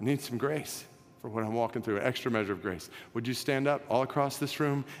some grace for what I'm walking through, an extra measure of grace. Would you stand up all across this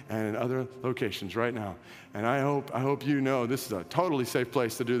room and in other locations right now? And I hope you know this is a totally safe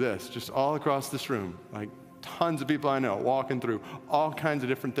place to do this, just all across this room, like tons of people I know walking through all kinds of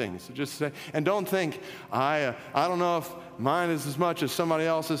different things. So just say, and don't think, I don't know if mine is as much as somebody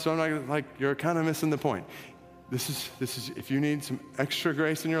else's, so I'm not, you're kind of missing the point. This is, if you need some extra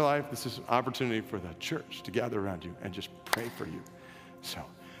grace in your life, this is an opportunity for the church to gather around you and just pray for you. So,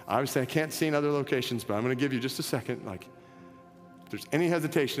 obviously I can't see in other locations, but I'm going to give you just a second. If there's any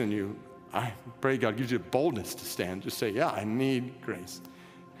hesitation in you, I pray God gives you the boldness to stand. Just say, yeah, I need grace.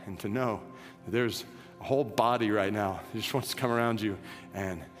 And to know that there's a whole body right now that just wants to come around you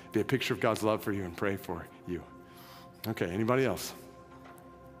and be a picture of God's love for you and pray for you. Okay, anybody else?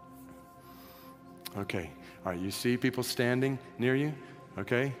 Okay. All right, you see people standing near you?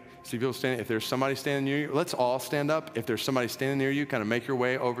 Okay. See people standing. If there's somebody standing near you, let's all stand up. If there's somebody standing near you, kind of make your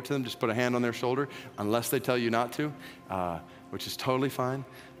way over to them. Just put a hand on their shoulder, unless they tell you not to, which is totally fine.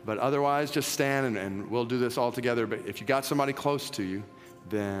 But otherwise, just stand and we'll do this all together. But if you got somebody close to you,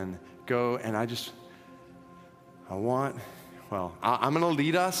 then go. And I'm going to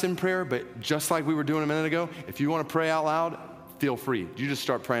lead us in prayer, but just like we were doing a minute ago, if you want to pray out loud, feel free. You just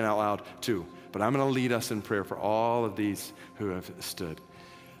start praying out loud too. But I'm going to lead us in prayer for all of these who have stood.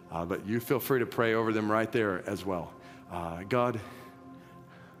 But you feel free to pray over them right there as well. God,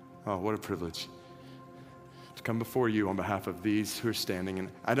 oh, what a privilege to come before you on behalf of these who are standing. And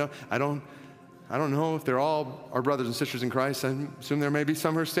I don't know if they're all our brothers and sisters in Christ. I assume there may be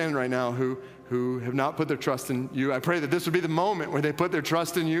some who are standing right now who have not put their trust in you. I pray that this would be the moment where they put their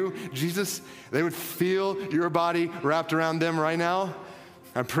trust in you, Jesus. They would feel your body wrapped around them right now.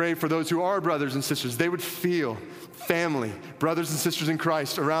 I pray for those who are brothers and sisters, they would feel family, brothers and sisters in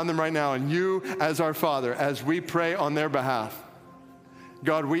Christ around them right now, and you as our Father, as we pray on their behalf.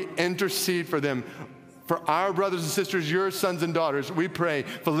 God, we intercede for them. For our brothers and sisters, your sons and daughters, we pray,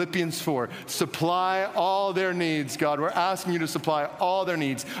 Philippians 4, supply all their needs, God. We're asking you to supply all their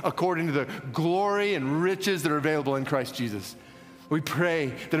needs according to the glory and riches that are available in Christ Jesus. We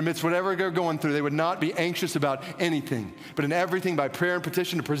pray that amidst whatever they're going through, they would not be anxious about anything, but in everything by prayer and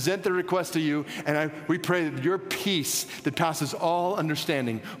petition to present their request to you. And we pray that your peace that passes all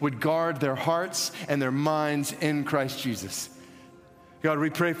understanding would guard their hearts and their minds in Christ Jesus. God, we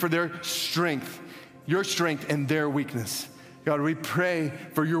pray for their strength, your strength and their weakness. God, we pray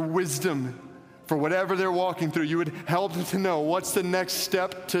for your wisdom for whatever they're walking through. You would help them to know what's the next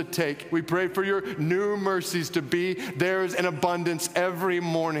step to take. We pray for your new mercies to be theirs in abundance every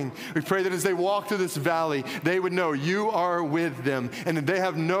morning. We pray that as they walk through this valley, they would know you are with them and that they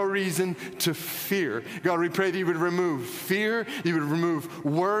have no reason to fear. God, we pray that you would remove fear, you would remove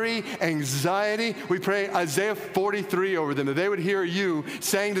worry, anxiety. We pray Isaiah 43 over them, that they would hear you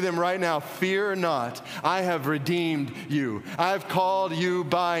saying to them right now, fear not, I have redeemed you. I have called you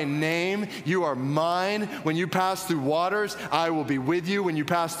by name. You are mine. When you pass through waters, I will be with you. When you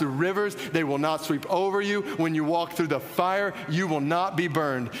pass through rivers, they will not sweep over you. When you walk through the fire, you will not be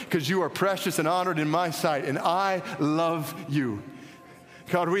burned, because you are precious and honored in my sight, and I love you.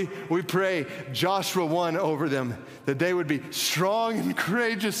 God, we pray Joshua 1 over them, that they would be strong and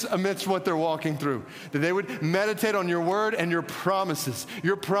courageous amidst what they're walking through, that they would meditate on your word and your promises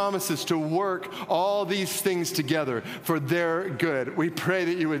to work all these things together for their good. We pray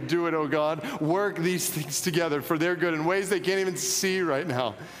that you would do it, oh God. Work these things together for their good in ways they can't even see right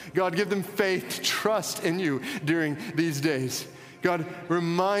now. God, give them faith, trust in you during these days. God,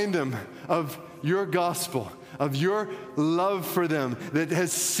 remind them of your gospel, of your love for them that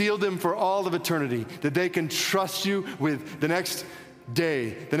has sealed them for all of eternity, that they can trust you with the next day,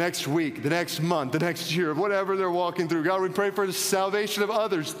 the next week, the next month, the next year, whatever they're walking through. God, we pray for the salvation of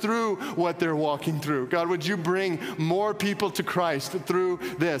others through what they're walking through. God, would you bring more people to Christ through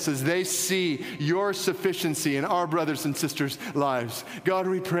this as they see your sufficiency in our brothers and sisters' lives. God,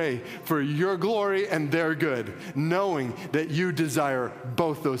 we pray for your glory and their good, knowing that you desire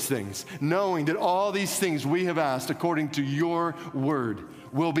both those things, knowing that all these things we have asked according to your word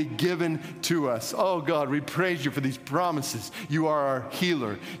will be given to us. Oh God, we praise you for these promises. You are our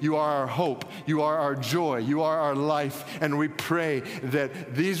healer. You are our hope. You are our joy. You are our life. And we pray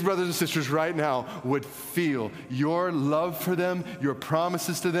that these brothers and sisters right now would feel your love for them, your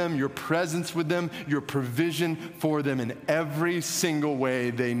promises to them, your presence with them, your provision for them in every single way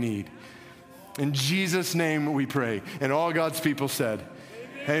they need. In Jesus' name we pray. And all God's people said,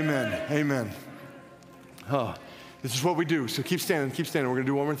 amen. Amen. Oh. This is what we do. So keep standing. We're going to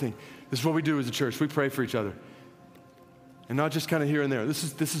do one more thing. This is what we do as a church. We pray for each other. And not just kind of here and there. This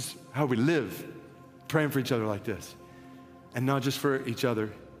is how we live, praying for each other like this. And not just for each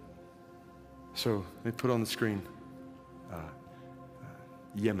other. So they put on the screen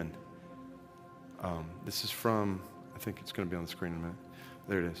Yemen. This is from, I think it's going to be on the screen in a minute.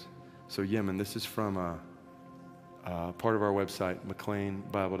 There it is. So Yemen, this is from part of our website,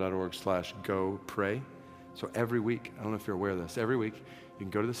 mcleanbible.org/go-pray. So every week, I don't know if you're aware of this, every week you can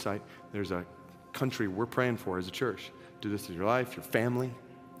go to the site. There's a country we're praying for as a church. Do this in your life, your family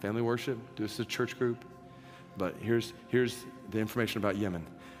worship. Do this as a church group. But here's the information about Yemen.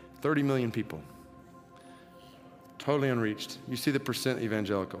 30 million people, totally unreached. You see the percent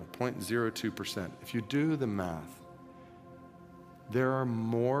evangelical, 0.02%. If you do the math, there are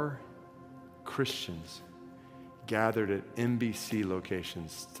more Christians gathered at NBC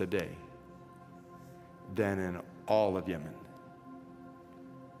locations today than in all of Yemen.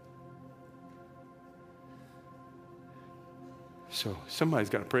 So somebody's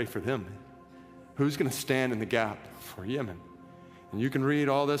got to pray for them. Who's going to stand in the gap for Yemen? And you can read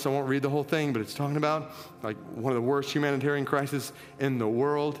all this. I won't read the whole thing, but it's talking about like one of the worst humanitarian crises in the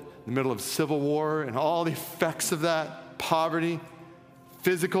world, in the middle of civil war and all the effects of that, poverty,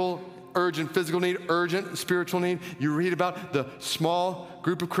 urgent physical need, urgent spiritual need. You read about the small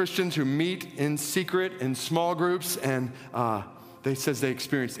group of Christians who meet in secret in small groups, and they says they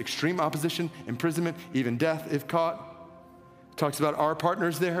experienced extreme opposition, imprisonment, even death if caught. Talks about our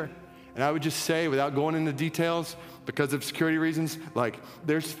partners there. And I would just say, without going into details, because of security reasons, like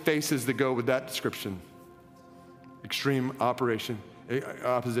there's faces that go with that description. Extreme opposition,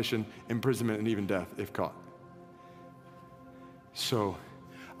 imprisonment, and even death if caught. So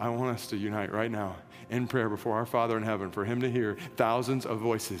I want us to unite right now in prayer before our Father in heaven for him to hear thousands of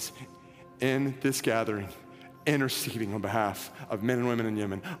voices in this gathering interceding on behalf of men and women in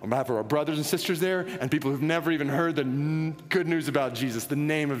Yemen, on behalf of our brothers and sisters there and people who've never even heard the good news about Jesus, the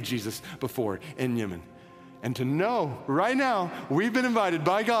name of Jesus before in Yemen. And to know right now, we've been invited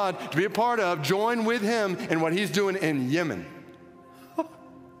by God to be a part of, join with him in what he's doing in Yemen.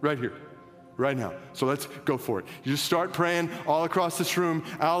 Right here, right now. So let's go for it. You just start praying all across this room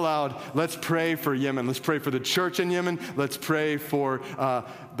out loud. Let's pray for Yemen. Let's pray for the church in Yemen. Let's pray for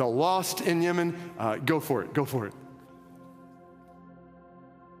the lost in Yemen. Go for it. Go for it.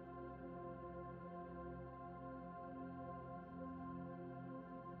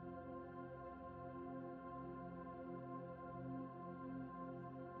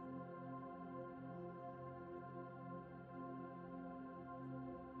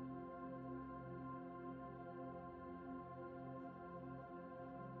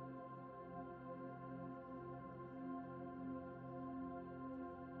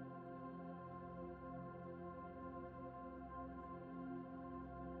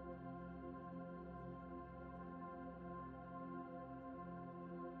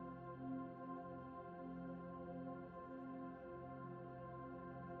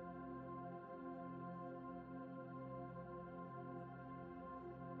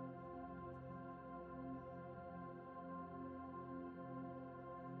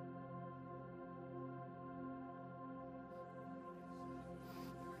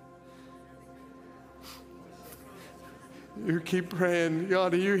 You keep praying.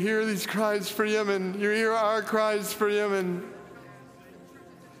 God, you hear these cries for Yemen. You hear our cries for Yemen.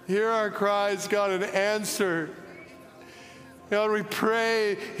 Hear our cries, God, and answer. God, we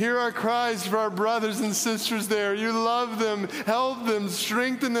pray. Hear our cries for our brothers and sisters there. You love them. Help them.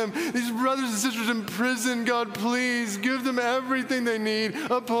 Strengthen them. These brothers and sisters in prison, God, please give them everything they need.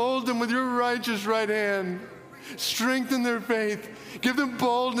 Uphold them with your righteous right hand. Strengthen their faith. Give them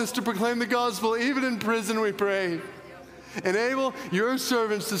boldness to proclaim the gospel, even in prison, we pray. Enable your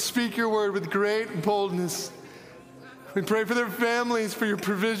servants to speak your word with great boldness. We pray for their families, for your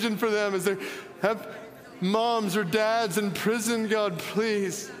provision for them as they have moms or dads in prison. God,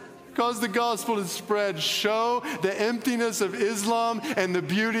 please cause the gospel to spread. Show the emptiness of Islam and the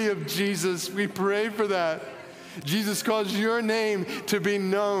beauty of Jesus. We pray for that. Jesus, cause your name to be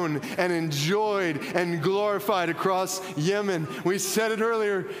known and enjoyed and glorified across Yemen. We said it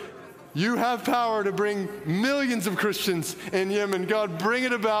earlier. You have power to bring millions of Christians in Yemen. God, bring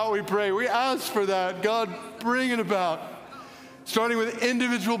it about, we pray. We ask for that. God, bring it about. Starting with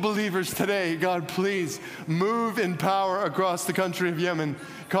individual believers today, God, please move in power across the country of Yemen.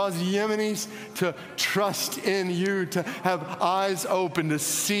 Cause Yemenis to trust in you, to have eyes open to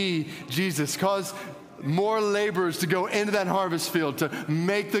see Jesus. Cause more laborers to go into that harvest field to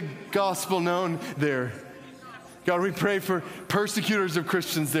make the gospel known there. God, we pray for persecutors of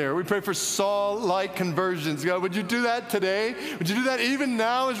Christians there. We pray for Saul-like conversions. God, would you do that today? Would you do that even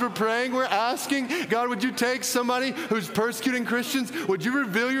now as we're praying? We're asking, God, would you take somebody who's persecuting Christians? Would you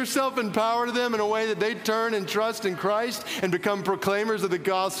reveal yourself in power to them in a way that they turn and trust in Christ and become proclaimers of the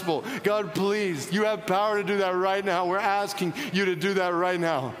gospel? God, please, you have power to do that right now. We're asking you to do that right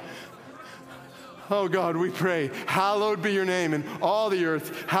now. Oh God, we pray, hallowed be your name in all the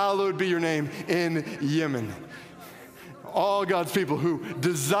earth. Hallowed be your name in Yemen. All God's people who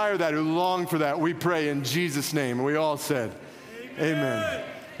desire that, who long for that, we pray in Jesus' name. And we all said, amen.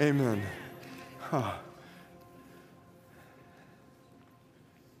 Amen. Huh.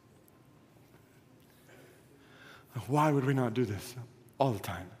 Why would we not do this all the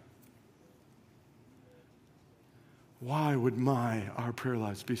time? Why would our prayer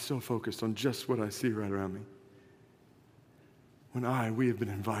lives be so focused on just what I see right around me? When we have been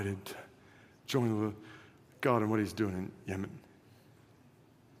invited to join with God in what he's doing in Yemen.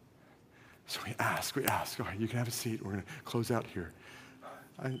 So we ask. All right, you can have a seat. We're going to close out here.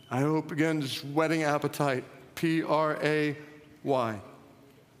 I hope, again, just whetting appetite. Pray. Why?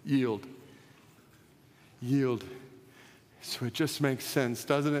 Yield. Yield. So it just makes sense,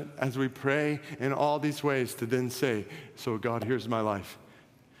 doesn't it, as we pray in all these ways to then say, so God, here's my life.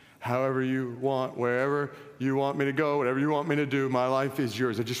 However you want, wherever you want me to go, whatever you want me to do, my life is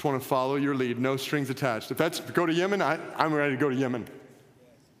yours. I just want to follow your lead, no strings attached. If that's to go to Yemen, I'm ready to go to Yemen.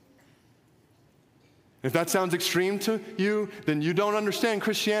 If that sounds extreme to you, then you don't understand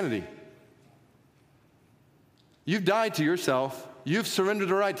Christianity. You've died to yourself. You've surrendered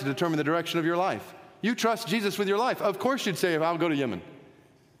the right to determine the direction of your life. You trust Jesus with your life. Of course you'd say, I'll go to Yemen.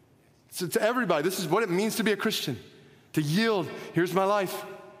 So to everybody, this is what it means to be a Christian. To yield, here's my life.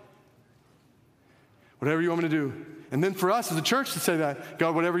 Whatever you want me to do. And then for us as a church to say that,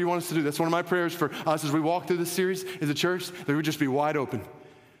 God, whatever you want us to do. That's one of my prayers for us as we walk through this series as a church, that we would just be wide open.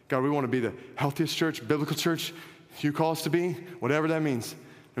 God, we want to be the healthiest church, biblical church you call us to be, whatever that means.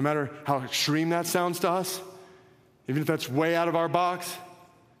 No matter how extreme that sounds to us, even if that's way out of our box,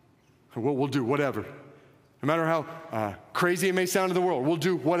 we'll do whatever. No matter how crazy it may sound to the world, we'll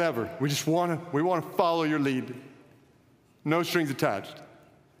do whatever. We want to follow your lead. No strings attached.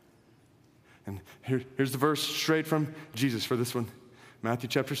 And here's the verse straight from Jesus for this one. Matthew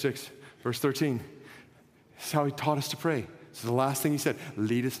chapter 6, verse 13. This is how he taught us to pray. This is the last thing he said.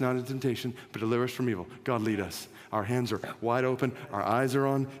 Lead us not into temptation, but deliver us from evil. God, lead us. Our hands are wide open. Our eyes are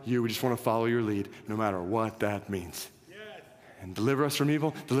on you. We just want to follow your lead, no matter what that means. Yes. And deliver us from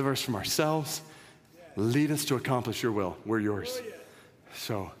evil. Deliver us from ourselves. Yes. Lead us to accomplish your will. We're yours. Oh,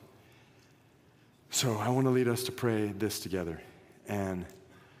 yes. So I want to lead us to pray this together. And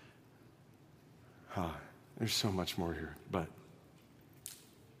there's so much more here, but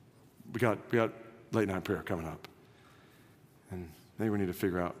we got late night prayer coming up. And maybe we need to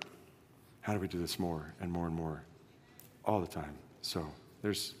figure out how do we do this more and more and more all the time. So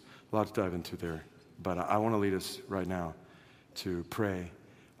there's a lot to dive into there, but I want to lead us right now to pray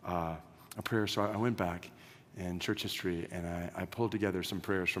a prayer. So I went back in church history and I pulled together some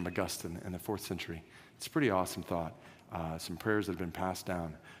prayers from Augustine in the 4th century. It's a pretty awesome thought. Some prayers that have been passed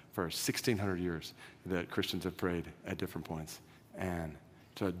down for 1,600 years that Christians have prayed at different points, and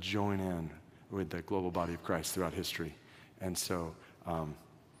to join in with the global body of Christ throughout history. And so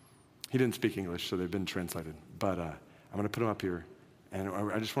he didn't speak English, so they've been translated. But I'm going to put them up here, and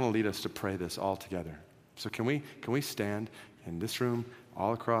I just want to lead us to pray this all together. So can we stand in this room,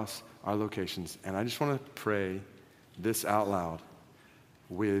 all across our locations, and I just want to pray this out loud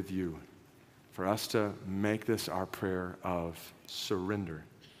with you, for us to make this our prayer of surrender,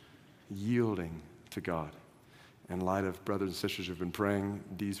 yielding to God, in light of brothers and sisters who've been praying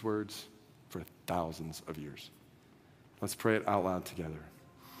these words for thousands of years. Let's pray it out loud together.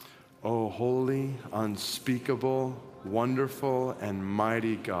 O holy, unspeakable, wonderful, and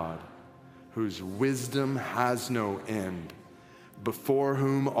mighty God, whose wisdom has no end, before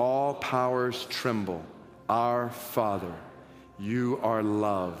whom all powers tremble, our Father, you are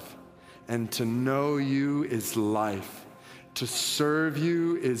love, and to know you is life. To serve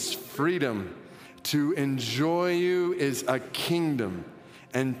you is freedom. To enjoy you is a kingdom.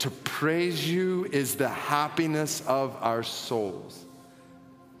 And to praise you is the happiness of our souls.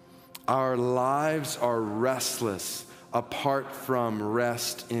 Our lives are restless apart from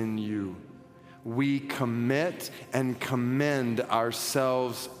rest in you. We commit and commend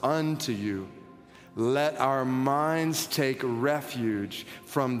ourselves unto you. Let our minds take refuge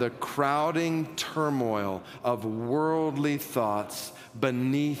from the crowding turmoil of worldly thoughts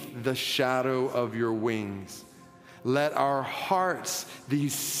beneath the shadow of your wings. Let our hearts,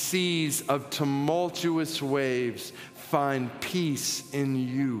 these seas of tumultuous waves, find peace in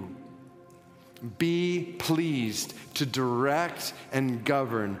you. Be pleased to direct and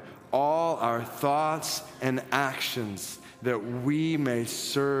govern all our thoughts and actions, that we may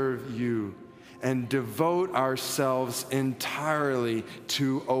serve you and devote ourselves entirely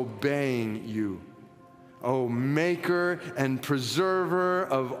to obeying you. O Maker and Preserver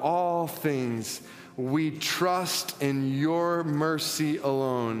of all things, we trust in your mercy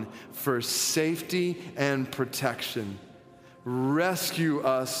alone for safety and protection. Rescue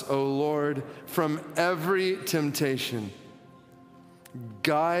us, O Lord, from every temptation.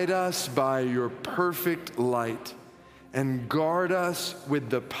 Guide us by your perfect light, and guard us with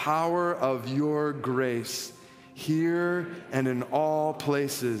the power of your grace, here and in all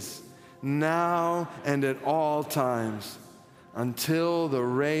places, now and at all times, until the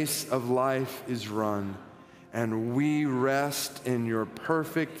race of life is run, and we rest in your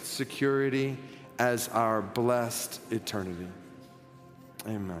perfect security as our blessed eternity.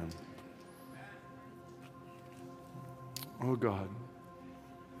 Amen. Oh God,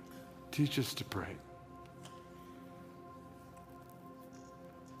 teach us to pray.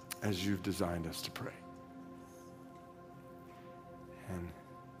 as you've designed us to pray. And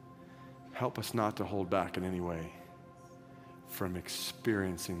help us not to hold back in any way from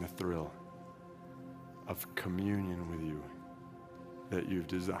experiencing the thrill of communion with you that you've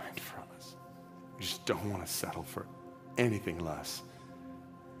designed for us. We just don't want to settle for anything less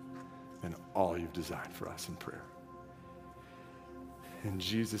than all you've designed for us in prayer. In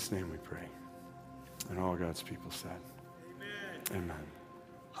Jesus' name we pray. And all God's people said, Amen. Amen.